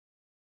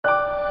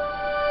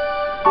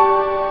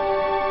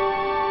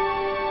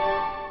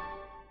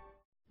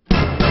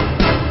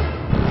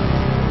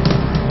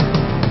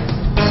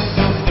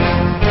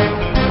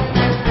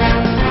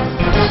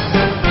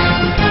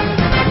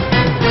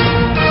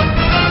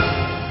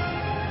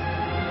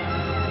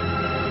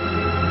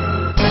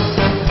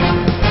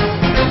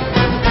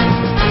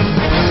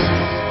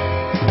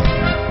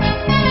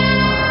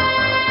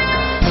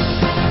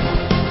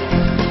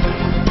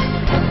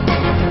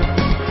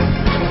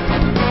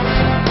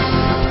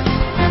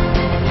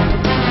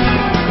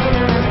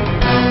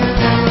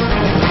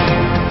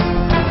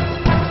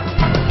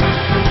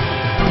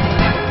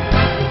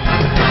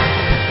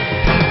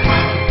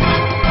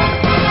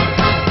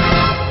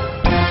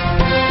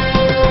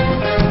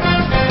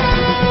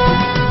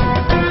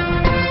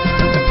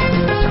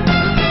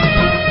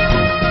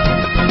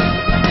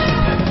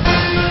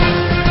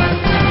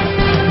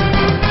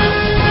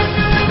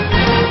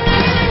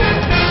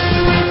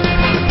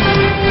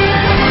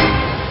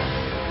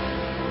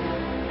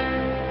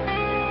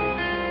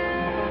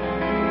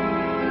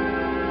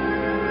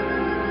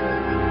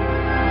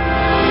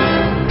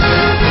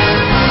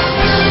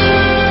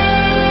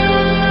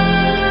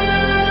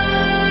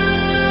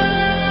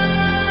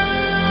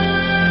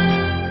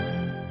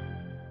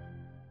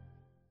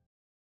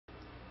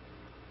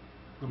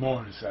Good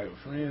morning, cyber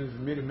friends.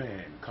 Midi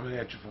Man coming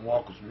at you from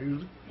Walker's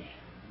Music.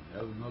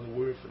 Another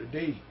word for the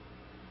day.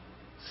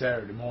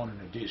 Saturday morning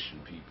edition,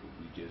 people.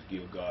 We just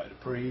give God the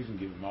praise and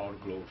give Him all the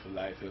glory for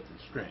life, health, and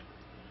strength.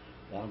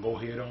 Want to go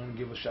ahead on and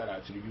give a shout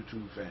out to the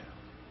YouTube fam.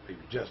 Baby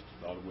Justice,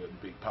 all the way up to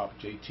Big Papa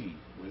JT,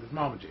 with his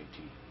Mama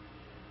JT.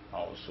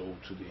 Also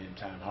to the End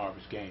Time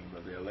Harvest Gang,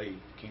 Brother L.A.,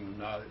 Kingdom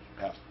Knowledge,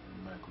 Pastor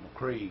Michael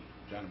McCray,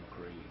 Johnny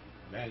McCray,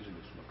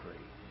 Evangelist McCray.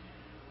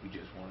 We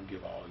just want to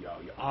give all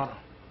y'all your honor.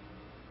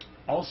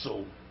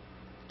 Also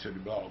to the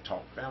Blog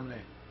Talk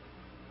family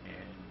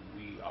and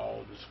we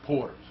all the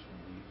supporters.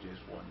 We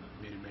just want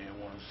Midi Man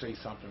want to say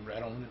something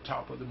right on the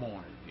top of the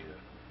morning here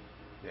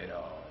that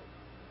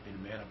Midi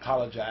Man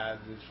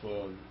apologizes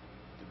for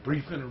the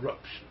brief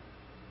interruption.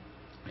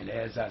 And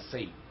as I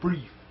say,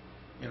 brief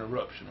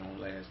interruption on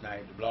last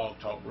night, the Blog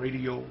Talk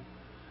Radio,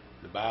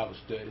 the Bible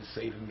study,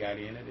 Satan got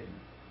in it,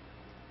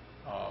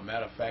 and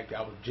matter of fact,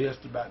 I was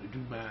just about to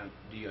do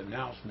the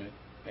announcement,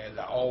 as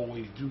I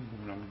always do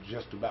when I'm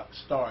just about to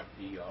start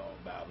the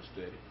Bible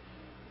study.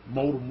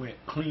 Modem went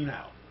clean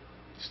out,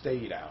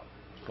 stayed out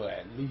for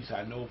at least,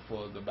 I know,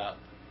 for about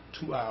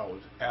 2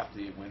 hours after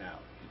it went out.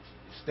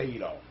 It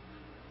stayed off.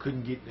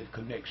 Couldn't get the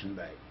connection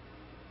back.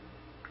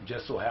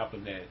 Just so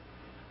happened that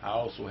I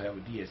also have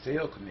a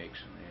DSL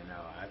connection, and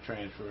I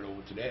transferred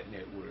over to that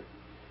network,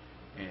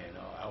 and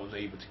I was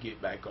able to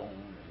get back on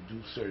and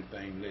do certain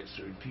things, let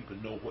certain people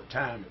know what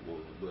time it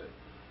was. But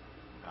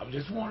I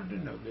just wanted to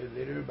know,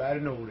 let everybody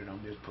know that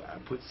I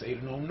put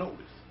Satan on notice.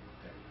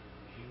 That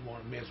he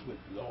want to mess with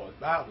the Lord's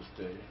Bible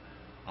study.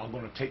 I'm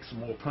going to take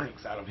some more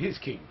planks out of his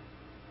kingdom.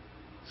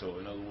 So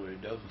in other words,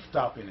 it doesn't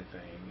stop anything.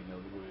 In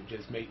other words, it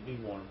just make me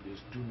want to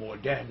just do more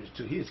damage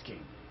to his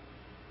kingdom.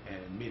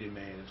 And Midi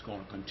Man is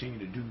going to continue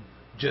to do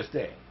just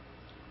that.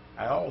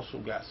 I also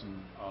got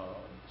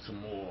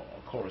some more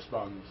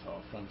correspondence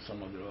from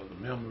some of the other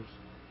members,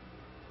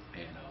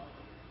 and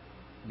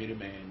Midi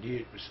Man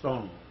did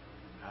respond.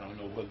 I don't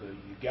know whether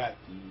you got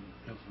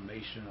the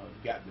information or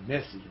you got the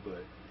message,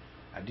 but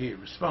I did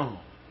respond.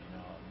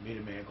 Midi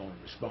Man going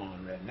to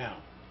respond right now,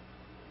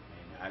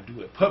 and I do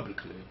it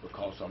publicly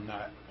because I'm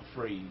not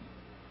afraid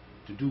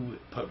to do it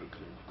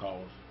publicly,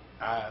 because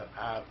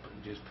I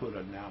just put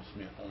an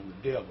announcement on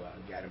the devil.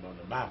 I got him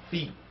under my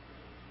feet,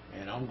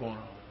 and I'm going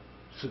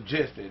to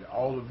suggest that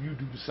all of you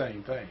do the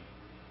same thing.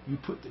 You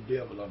put the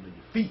devil under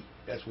your feet.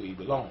 That's where he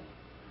belongs.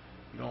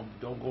 You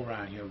don't go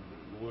around here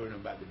worrying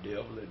about the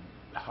devil and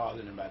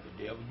hollering about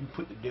the devil. You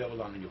put the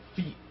devil under your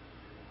feet.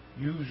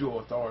 Use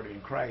your authority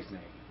in Christ's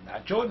name.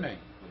 Not your name,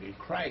 but in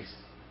Christ,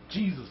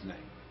 Jesus'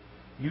 name.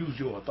 Use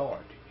your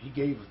authority. He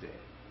gave us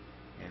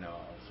that. And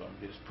so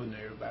I'm just putting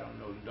everybody on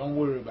notice. Don't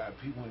worry about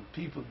people when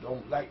people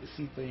don't like to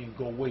see things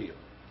go well.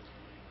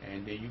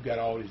 And then you got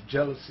all this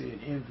jealousy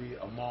and envy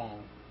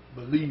among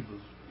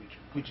believers,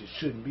 which it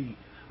shouldn't be.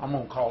 I'm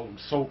going to call them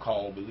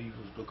so-called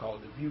believers, because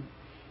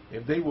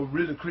if they were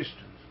really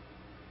Christians,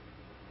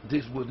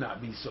 this would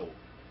not be so.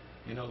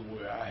 In other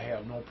words, I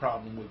have no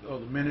problem with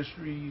other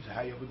ministries.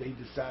 However they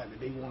decide that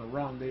they want to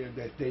run there,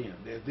 that's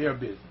their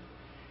business.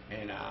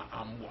 And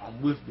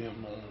I'm with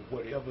them on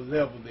whatever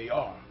level they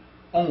are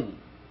on.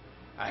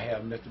 I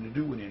have nothing to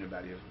do with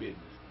anybody else's business,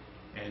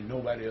 and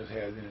nobody else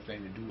has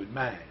anything to do with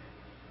mine.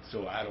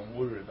 So I don't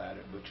worry about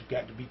it. But you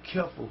got to be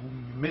careful who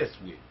you mess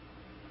with.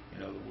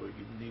 In other words,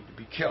 you need to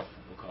be careful,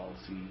 because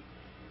see,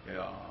 who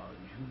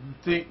you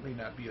think may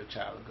not be a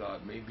child of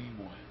God may be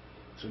one.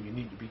 So you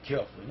need to be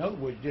careful. In other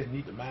words, you just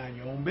need to mind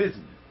your own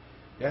business.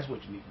 That's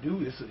what you need to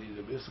do.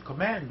 It's a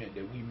commandment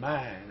that we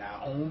mind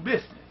our own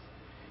business.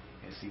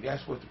 And see,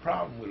 that's what the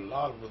problem with a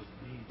lot of us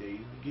these days.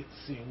 We get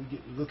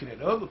to looking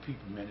at other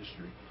people's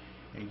ministry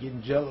and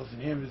getting jealous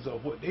and envious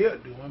of what they're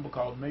doing,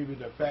 because maybe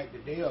the fact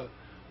that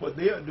what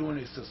they are doing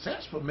is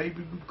successful,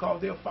 maybe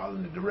because they're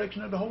following the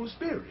direction of the Holy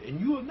Spirit,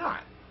 and you are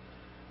not.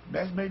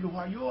 That's maybe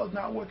why yours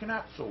not working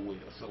out so well.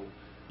 So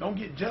don't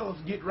get jealous,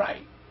 get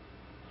right.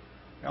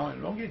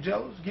 Don't get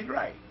jealous, get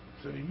right.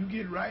 So if you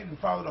get right and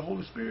follow the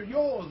Holy Spirit,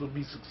 yours will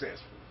be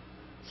successful.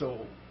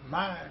 So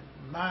my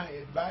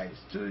advice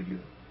to you,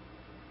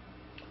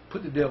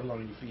 put the devil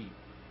on your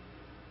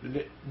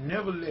feet.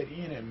 Never let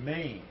any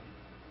man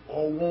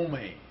or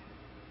woman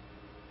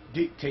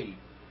dictate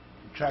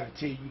and try to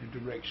tell you the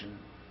direction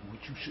in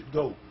which you should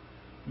go.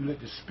 You let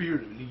the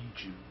Spirit lead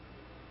you,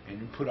 and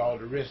you put all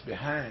the rest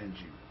behind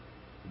you.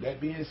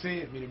 That being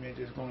said, Midi Man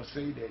just going to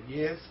say that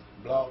yes,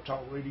 Blog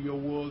Talk Radio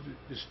was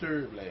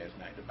disturbed last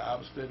night. The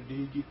Bible study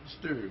did get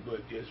disturbed, but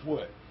guess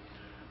what?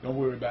 Don't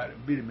worry about it.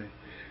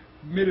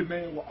 Midi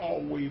Man will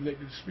always let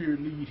the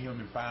Spirit lead him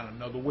and find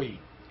another way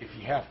if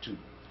he have to.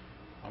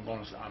 It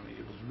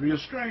was real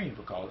strange,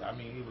 because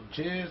it was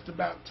just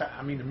about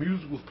time. The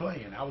music was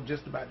playing. I was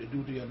just about to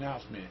do the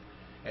announcement,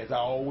 as I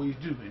always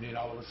do, and then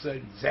all of a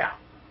sudden, zap,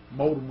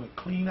 modem went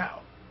clean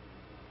out.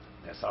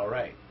 That's all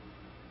right.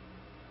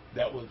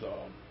 That was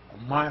a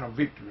minor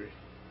victory,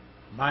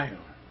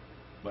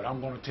 but I'm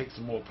going to take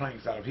some more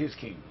planks out of his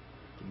kingdom.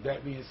 With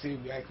that being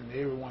said, we're asking that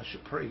everyone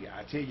should pray.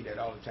 I tell you that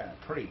all the time.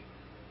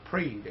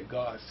 Pray that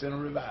God send a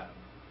revival,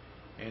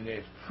 and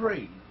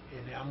pray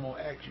and I'm going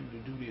to ask you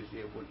to do this.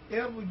 If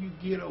whatever you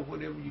get or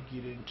whatever you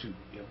get into,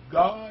 if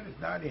God is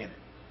not in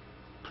it,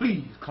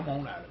 please come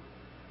on out of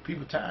it.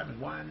 People's time is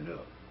winding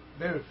up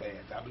very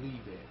fast. I believe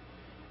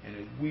that.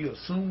 And we'll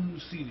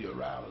soon see the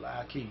arrival of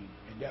our King,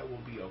 and that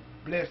will be a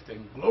blessed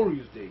and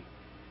glorious day.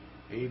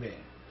 Amen.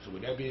 So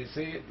with that being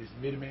said, this is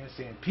Mitty Man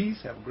saying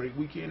peace. Have a great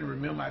weekend. And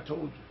remember, I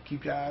told you,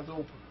 keep your eyes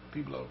open.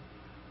 People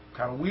are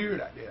kind of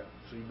weird out there,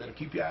 so you better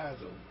keep your eyes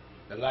open.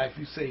 The life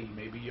you save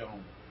may be your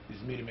own. This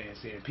is Mitty Man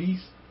saying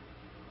peace.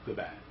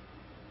 Goodbye.